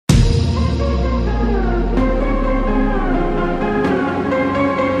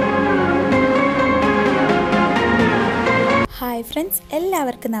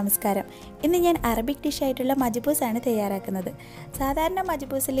എല്ലാവർക്കും നമസ്കാരം. ഇന്ന് ഞാൻ അറബിക് ഡിഷായിട്ടുള്ള മജ്ബൂസ് ആണ് തയ്യാറാക്കുന്നത്. സാധാരണ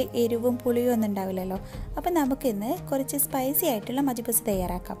മജ്ബൂസിൽ എരിവും പുളിയും ഒന്നും ഉണ്ടാവില്ലല്ലോ. അപ്പോൾ നമുക്കിന്ന് കുറച്ച് സ്പൈസി ആയിട്ടുള്ള മജ്ബൂസ്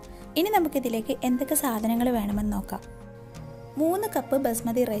തയ്യാറാക്കാം. ഇനി നമുക്കിതിലേക്ക് എന്തൊക്കെ സാധനങ്ങൾ വേണമെന്ന് നോക്കാം. 3 കപ്പ്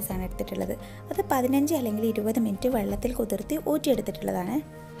ബസ്മതി റൈസാണ് എടുത്തിട്ടുള്ളത്. അത് 15 അല്ലെങ്കിൽ 20 മിനിറ്റ് വെള്ളത്തിൽ കുതിർത്തി ഊറ്റിയെടുത്തിട്ടുള്ളതാണ്.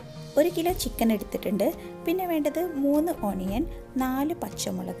 1 കിലോ ചിക്കൻ എടുത്തിട്ടുണ്ട്. പിന്നെ വേണ്ടത് 3 ഓണിയൻ, 4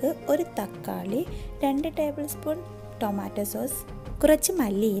 പച്ചമുളക്, 1 തക്കാളി, 2 ടേബിൾ സ്പൂൺ ടൊമാറ്റോ സോസ്, കുറച്ച്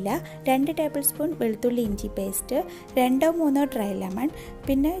മല്ലിയില, 2 ടേബിൾ സ്പൂൺ വെളുത്തുള്ളി ഇഞ്ചി പേസ്റ്റ്, 2-3 ഡ്രൈ ലെമൺ,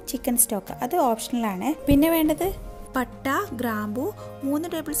 പിന്നെ ചിക്കൻ സ്റ്റോക്ക്, അത് ഓപ്ഷണലാണ്. പിന്നെ വേണ്ടത് പട്ട, ഗ്രാമ്പു, 3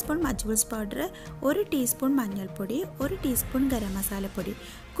 table spoon majboos powder, 1 teaspoon മഞ്ഞൾപ്പൊടി, 1 ടീസ്പൂൺ ഗരം മസാലപ്പൊടി,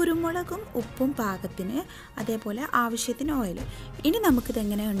 കുരുമുളകും ഉപ്പും പാകത്തിന്, അതേപോലെ ആവശ്യത്തിന് ഓയിൽ. ഇനി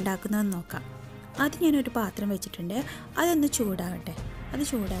നമുക്കിതെങ്ങനെ ഉണ്ടാക്കുന്നതെന്ന് നോക്കാം. ആദ്യം ഞാനൊരു പാത്രം വെച്ചിട്ടുണ്ട്. അതൊന്ന് ചൂടാവട്ടെ. അത്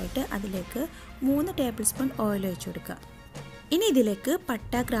ചൂടായിട്ട് അതിലേക്ക് 3 ടേബിൾ സ്പൂൺ ഓയിൽ ഒഴിച്ചു കൊടുക്കുക. ഇനി ഇതിലേക്ക്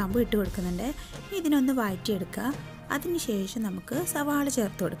പട്ട, ഗ്രാമ്പു ഇട്ട് കൊടുക്കുന്നുണ്ട്. ഇനി ഇതിനൊന്ന് വഴറ്റിയെടുക്കുക. അതിന് ശേഷം നമുക്ക് സവാള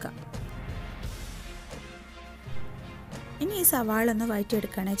ചേർത്ത് കൊടുക്കാം. ഇനി ഈ സവാള ഒന്ന്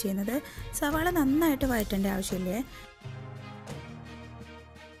വഴറ്റിയെടുക്കുകയാണ് ചെയ്യുന്നത്. സവാള നന്നായിട്ട് വഴറ്റേണ്ട ആവശ്യമില്ലേ.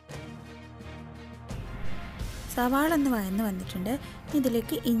 സവാള ഒന്ന് വഴന്ന് വന്നിട്ടുണ്ട്.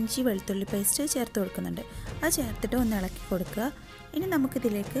 ഇതിലേക്ക് ഇഞ്ചി വെളുത്തുള്ളി പേസ്റ്റ് ചേർത്ത് കൊടുക്കുന്നുണ്ട്. അത് ചേർത്തിട്ട് ഒന്ന് ഇളക്കി കൊടുക്കുക. ഇനി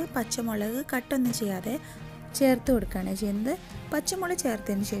നമുക്കിതിലേക്ക് പച്ചമുളക് കട്ടൊന്നും ചെയ്യാതെ ചേർത്ത് കൊടുക്കുകയാണ് ചെയ്യുന്നത്. പച്ചമുളക്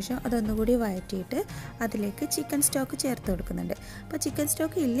ചേർത്തതിന് ശേഷം അതൊന്നുകൂടി വഴറ്റിയിട്ട് അതിലേക്ക് ചിക്കൻ സ്റ്റോക്ക് ചേർത്ത് കൊടുക്കുന്നുണ്ട്. അപ്പോൾ ചിക്കൻ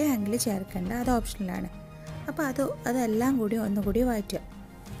സ്റ്റോക്ക് ഇല്ല എങ്കിൽ ചേർക്കേണ്ട, അത് ഓപ്ഷണലാണ്. അപ്പോൾ അതെല്ലാം കൂടി ഒന്നുകൂടി വഴറ്റുക.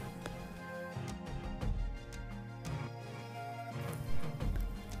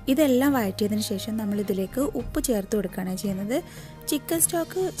 ഇതെല്ലാം വഴറ്റിയതിന് ശേഷം നമ്മളിതിലേക്ക് ഉപ്പ് ചേർത്ത് കൊടുക്കുകയാണ് ചെയ്യുന്നത്. ചിക്കൻ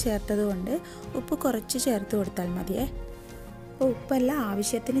സ്റ്റോക്ക് ചേർത്തത് കൊണ്ട് ഉപ്പ് കുറച്ച് ചേർത്ത് കൊടുത്താൽ മതിയേ. അപ്പോൾ ഉപ്പെല്ലാം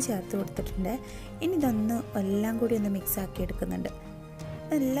ആവശ്യത്തിന് ചേർത്ത് കൊടുത്തിട്ടുണ്ട്. ഇനി ഇതൊന്ന് എല്ലാം കൂടി ഒന്ന് മിക്സ് ആക്കി എടുക്കുന്നുണ്ട്.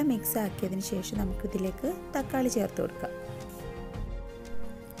 എല്ലാം മിക്സ് ആക്കിയതിന് ശേഷം നമുക്കിതിലേക്ക് തക്കാളി ചേർത്ത് കൊടുക്കാം.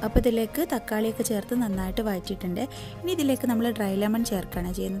 അപ്പോൾ ഇതിലേക്ക് തക്കാളിയൊക്കെ ചേർത്ത് നന്നായിട്ട് വഴറ്റിയിട്ടുണ്ട്. ഇനി ഇതിലേക്ക് നമ്മൾ ഡ്രൈ ലെമൺ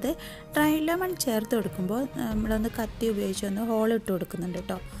ചേർക്കുകയാണ് ചെയ്യുന്നത്. ഡ്രൈ ലെമൺ ചേർത്ത് കൊടുക്കുമ്പോൾ നമ്മളൊന്ന് കത്തി ഉപയോഗിച്ച് ഒന്ന് ഹോൾ ഇട്ട് കൊടുക്കുന്നുണ്ട്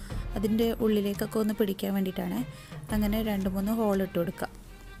കേട്ടോ. അതിൻ്റെ ഉള്ളിലേക്കൊക്കെ ഒന്ന് പിടിക്കാൻ വേണ്ടിയിട്ടാണ്. അങ്ങനെ 2-3 ഹോൾ ഇട്ട് കൊടുക്കുക.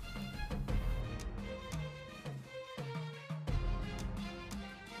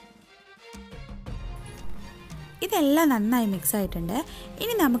 ഇതെല്ലാം നന്നായി മിക്സ് ആയിട്ടുണ്ട്.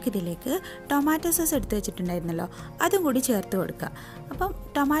 ഇനി നമുക്കിതിലേക്ക് ടൊമാറ്റോ സോസ് എടുത്ത് വെച്ചിട്ടുണ്ടായിരുന്നല്ലോ, അതും കൂടി ചേർത്ത് കൊടുക്കുക. അപ്പം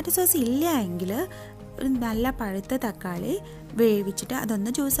ടൊമാറ്റോ സോസ് ഇല്ല എങ്കിൽ ഒരു നല്ല പഴുത്ത തക്കാളി വേവിച്ചിട്ട്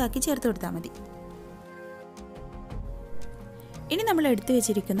അതൊന്ന് ജ്യൂസാക്കി ചേർത്ത് കൊടുത്താൽ മതി. ഇനി നമ്മൾ എടുത്തു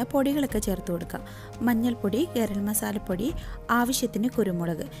വെച്ചിരിക്കുന്ന പൊടികളൊക്കെ ചേർത്ത് കൊടുക്കുക. മഞ്ഞൾപ്പൊടി, ഗരം മസാലപ്പൊടി, ആവശ്യത്തിന്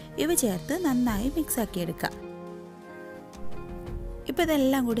കുരുമുളക്, ഇവ ചേർത്ത് നന്നായി മിക്സാക്കി എടുക്കുക. ഇപ്പോൾ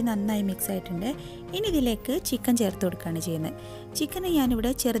ഇതെല്ലാം കൂടി നന്നായി മിക്സ് ആയിട്ടുണ്ട്. ഇനി ഇതിലേക്ക് ചിക്കൻ ചേർത്ത് കൊടുക്കുകയാണ് ചെയ്യുന്നത്. ചിക്കൻ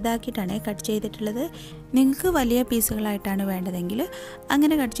ഞാനിവിടെ ചെറുതാക്കിയിട്ടാണ് കട്ട് ചെയ്തിട്ടുള്ളത്. നിങ്ങൾക്ക് വലിയ പീസുകളായിട്ടാണ് വേണ്ടതെങ്കിൽ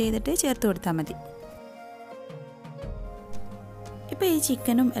അങ്ങനെ കട്ട് ചെയ്തിട്ട് ചേർത്ത് കൊടുത്താൽ മതി. ഇപ്പോൾ ഈ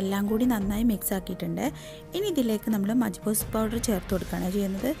ചിക്കനും എല്ലാം കൂടി നന്നായി മിക്സ് ആക്കിയിട്ടുണ്ട്. ഇനി ഇതിലേക്ക് നമ്മൾ മജ്ബൂസ് പൗഡർ ചേർത്ത് കൊടുക്കുകയാണ്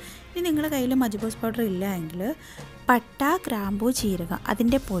ചെയ്യുന്നത്. ഇനി നിങ്ങളുടെ കയ്യിൽ മജ്ബൂസ് പൗഡർ ഇല്ല എങ്കിൽ പട്ട, ഗ്രാമ്പു, ജീരകം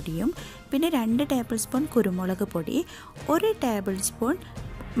അതിൻ്റെ പൊടിയും, പിന്നെ 2 ടേബിൾ സ്പൂൺ കുരുമുളക് പൊടി, 1 ടേബിൾ സ്പൂൺ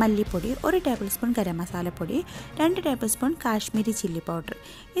മല്ലിപ്പൊടി, 1 ടേബിൾ സ്പൂൺ ഗരം മസാലപ്പൊടി, 2 table spoon Kashmiri chilli powder,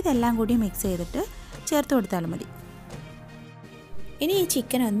 ഇതെല്ലാം കൂടി മിക്സ് ചെയ്തിട്ട് ചേർത്ത് കൊടുത്താലും മതി. ഇനി ഈ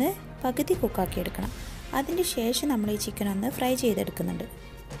ചിക്കൻ ഒന്ന് പകുതി കുക്കാക്കി എടുക്കണം. അതിന് ശേഷം നമ്മൾ ഈ ചിക്കൻ ഒന്ന് ഫ്രൈ ചെയ്തെടുക്കുന്നുണ്ട്.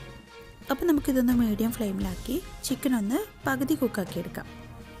 അപ്പോൾ നമുക്കിതൊന്ന് മീഡിയം ഫ്ലെയിമിലാക്കി ചിക്കൻ ഒന്ന് പകുതി കുക്കാക്കി എടുക്കാം.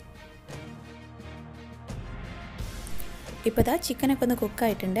 ഇപ്പോൾ ദാ ചിക്കനൊക്കെ ഒന്ന്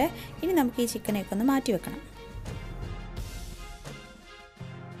കുക്കായിട്ടുണ്ട്. ഇനി നമുക്ക് ഈ ചിക്കനൊക്കെ ഒന്ന് മാറ്റി വെക്കണം.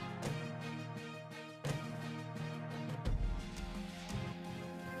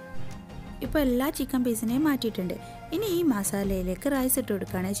 ഇപ്പോൾ എല്ലാ ചിക്കൻ പീസിനെയും മാറ്റിയിട്ടുണ്ട്. ഇനി ഈ മസാലയിലേക്ക് റൈസ് ഇട്ട്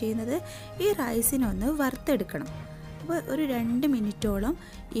കൊടുക്കുകയാണ് ചെയ്യുന്നത്. ഈ റൈസിനൊന്ന് വറുത്തെടുക്കണം. അപ്പോൾ ഒരു 2 മിനിറ്റോളം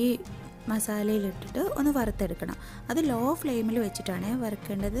ഈ മസാലയിലിട്ടിട്ട് ഒന്ന് വറുത്തെടുക്കണം. അത് ലോ ഫ്ലെയിമിൽ വെച്ചിട്ടാണ്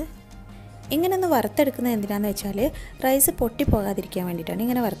വറുക്കേണ്ടത്. ഇങ്ങനെ ഒന്ന് വറുത്തെടുക്കുന്നത് എന്തിനാണെന്ന് വെച്ചാൽ റൈസ് പൊട്ടിപ്പോകാതിരിക്കാൻ വേണ്ടിയിട്ടാണ്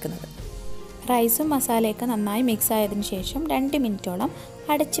ഇങ്ങനെ വറുക്കുന്നത്. റൈസും മസാലയൊക്കെ നന്നായി മിക്സ് ആയതിനു ശേഷം 2 മിനിറ്റോളം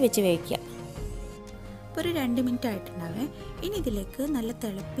അടച്ച് വെച്ച് വേവിക്കുക. ഇപ്പോൾ ഒരു 2 മിനിറ്റ് ആയിട്ടുണ്ടാവേ. ഇനി ഇതിലേക്ക് നല്ല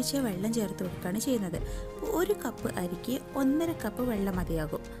തിളപ്പിച്ച വെള്ളം ചേർത്ത് കൊടുക്കുകയാണ് ചെയ്യുന്നത്. 1 കപ്പ് അരിക്ക് 1.5 കപ്പ് വെള്ളം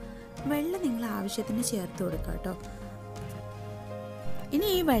മതിയാകും. വെള്ളം നിങ്ങൾ ആവശ്യത്തിന് ചേർത്ത് കൊടുക്കുക കേട്ടോ. ഇനി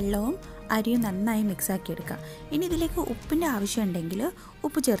ഈ വെള്ളവും അരിയും നന്നായി മിക്സ് ആക്കി എടുക്കുക. ഇനി ഇതിലേക്ക് ഉപ്പിൻ്റെ ആവശ്യം ഉണ്ടെങ്കിൽ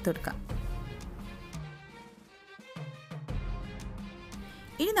ഉപ്പ് ചേർത്ത് കൊടുക്കുക.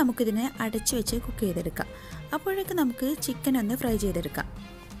 ഇനി നമുക്കിതിനെ അടച്ചു വെച്ച് കുക്ക് ചെയ്തെടുക്കാം. അപ്പോഴേക്ക് നമുക്ക് ചിക്കൻ ഒന്ന് ഫ്രൈ ചെയ്തെടുക്കാം.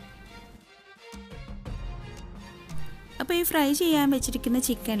 അപ്പോൾ അപ്പോൾ ഈ ഫ്രൈ ചെയ്യാൻ വെച്ചിരിക്കുന്ന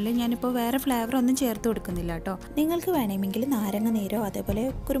ചിക്കനിൽ ഞാനിപ്പോൾ വേറെ ഫ്ലേവർ ഒന്നും ചേർത്ത് കൊടുക്കുന്നില്ല കേട്ടോ. നിങ്ങൾക്ക് വേണമെങ്കിൽ നാരങ്ങ നീരോ അതേപോലെ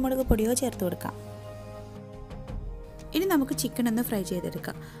കുരുമുളക് പൊടിയോ ചേർത്ത് കൊടുക്കാം. ഇനി നമുക്ക് ചിക്കൻ ഒന്ന് ഫ്രൈ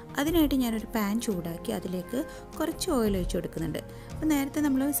ചെയ്തെടുക്കാം. അതിനായിട്ട് ഞാനൊരു പാൻ ചൂടാക്കി അതിലേക്ക് കുറച്ച് ഓയിൽ ഒഴിച്ച് കൊടുക്കുന്നുണ്ട്. അപ്പോൾ നേരത്തെ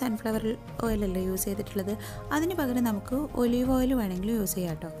നമ്മൾ സൺഫ്ലവർ ഓയിലല്ലേ യൂസ് ചെയ്തിട്ടുള്ളത്, അതിന് പകരം നമുക്ക് ഒലീവ് ഓയിൽ വേണമെങ്കിൽ യൂസ്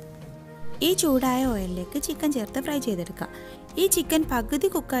ചെയ്യാം കേട്ടോ. ഈ ചൂടായ ഓയിലിലേക്ക് ചിക്കൻ ചേർത്ത് ഫ്രൈ ചെയ്തെടുക്കാം. ഈ ചിക്കൻ പകുതി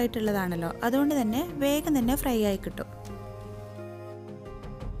കുക്കായിട്ടുള്ളതാണല്ലോ, അതുകൊണ്ട് തന്നെ വേഗം തന്നെ ഫ്രൈ ആയി കിട്ടും.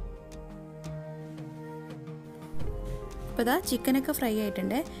 അപ്പോൾ ഇതാ ചിക്കനൊക്കെ ഫ്രൈ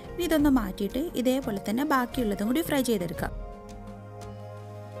ആയിട്ടുണ്ട്. ഇനി ഇതൊന്ന് മാറ്റിയിട്ട് ഇതേപോലെ തന്നെ ബാക്കിയുള്ളതും കൂടി ഫ്രൈ ചെയ്തെടുക്കാം.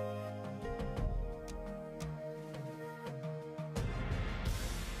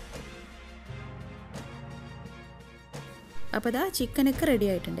 അപ്പോൾ ഇതാ ചിക്കനൊക്കെ റെഡി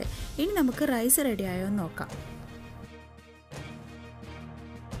ആയിട്ടുണ്ട്. ഇനി നമുക്ക് റൈസ് റെഡി ആയോ എന്ന് നോക്കാം.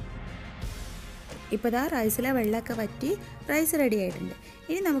 ഇപ്പോൾ ഇതാ റൈസിലെ വെള്ളമൊക്കെ വറ്റി റൈസ് റെഡി ആയിട്ടുണ്ട്.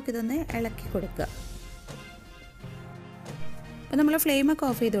 ഇനി നമുക്കിതൊന്ന് ഇളക്കി കൊടുക്കുക. അപ്പോൾ നമ്മൾ ഫ്ലെയിമൊക്കെ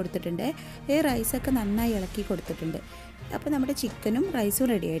ഓഫ് ചെയ്ത് കൊടുത്തിട്ടുണ്ട്. ഈ റൈസൊക്കെ നന്നായി ഇളക്കി കൊടുത്തിട്ടുണ്ട്. അപ്പോൾ നമ്മുടെ ചിക്കനും റൈസും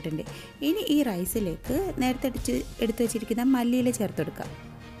റെഡി ആയിട്ടുണ്ട്. ഇനി ഈ റൈസിലേക്ക് നേരത്തെ എടുത്ത് വെച്ചിരിക്കുന്ന മല്ലിയില ചേർത്ത് കൊടുക്കുക.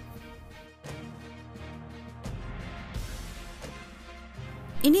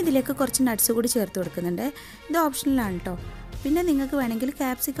 ഇനി ഇതിലേക്ക് കുറച്ച് നട്ട്സ് കൂടി ചേർത്ത് കൊടുക്കുന്നുണ്ട്. ഇത് ഓപ്ഷണലാണ് കേട്ടോ. പിന്നെ നിങ്ങൾക്ക് വേണമെങ്കിൽ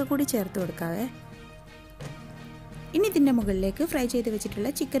ക്യാപ്സിക്കം കൂടി ചേർത്ത് കൊടുക്കാവേ. ഇനി ഇതിൻ്റെ മുകളിലേക്ക് ഫ്രൈ ചെയ്ത് വെച്ചിട്ടുള്ള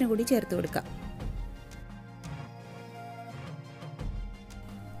ചിക്കൻ കൂടി ചേർത്ത് കൊടുക്കാം.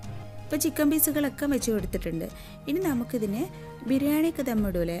 ഇപ്പോൾ ചിക്കൻ പീസുകളൊക്കെ വെച്ച് കൊടുത്തിട്ടുണ്ട്. ഇനി നമുക്കിതിന് ബിരിയാണിക്ക്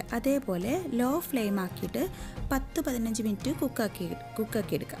ദമ്മിടൂലേ അതേപോലെ ലോ ഫ്ലെയിം ആക്കിയിട്ട് 10-15 മിനിറ്റ്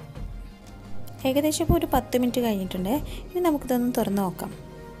കുക്കാക്കി എടുക്കാം. ഏകദേശം ഇപ്പോൾ ഒരു 10 മിനിറ്റ് കഴിഞ്ഞിട്ടുണ്ട്. ഇനി നമുക്കിതൊന്ന് തുറന്ന് നോക്കാം.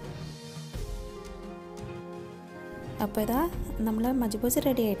 അപ്പോൾ ഇതാ നമ്മൾ മജ്ബൂസ്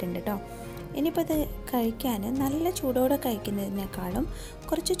റെഡി ആയിട്ടുണ്ട് കേട്ടോ. ഇനിയിപ്പോൾ ഇത് കഴിക്കാൻ നല്ല ചൂടോടെ കഴിക്കുന്നതിനേക്കാളും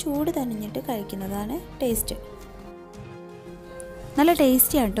കുറച്ച് ചൂട് തണിഞ്ഞിട്ട് കഴിക്കുന്നതാണ് ടേസ്റ്റ്. നല്ല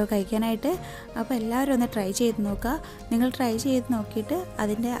ടേസ്റ്റിയാണ് കേട്ടോ കഴിക്കാനായിട്ട്. അപ്പോൾ എല്ലാവരും ഒന്ന് ട്രൈ ചെയ്ത് നോക്കുക. നിങ്ങൾ ട്രൈ ചെയ്ത് നോക്കിയിട്ട്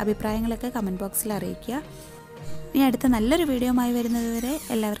അതിൻ്റെ അഭിപ്രായങ്ങളൊക്കെ കമൻറ്റ് ബോക്സിൽ അറിയിക്കുക. ഇനി അടുത്ത നല്ലൊരു വീഡിയോ ആയി വരുന്നത് വരെ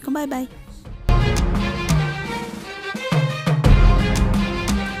എല്ലാവർക്കും ബൈ ബൈ.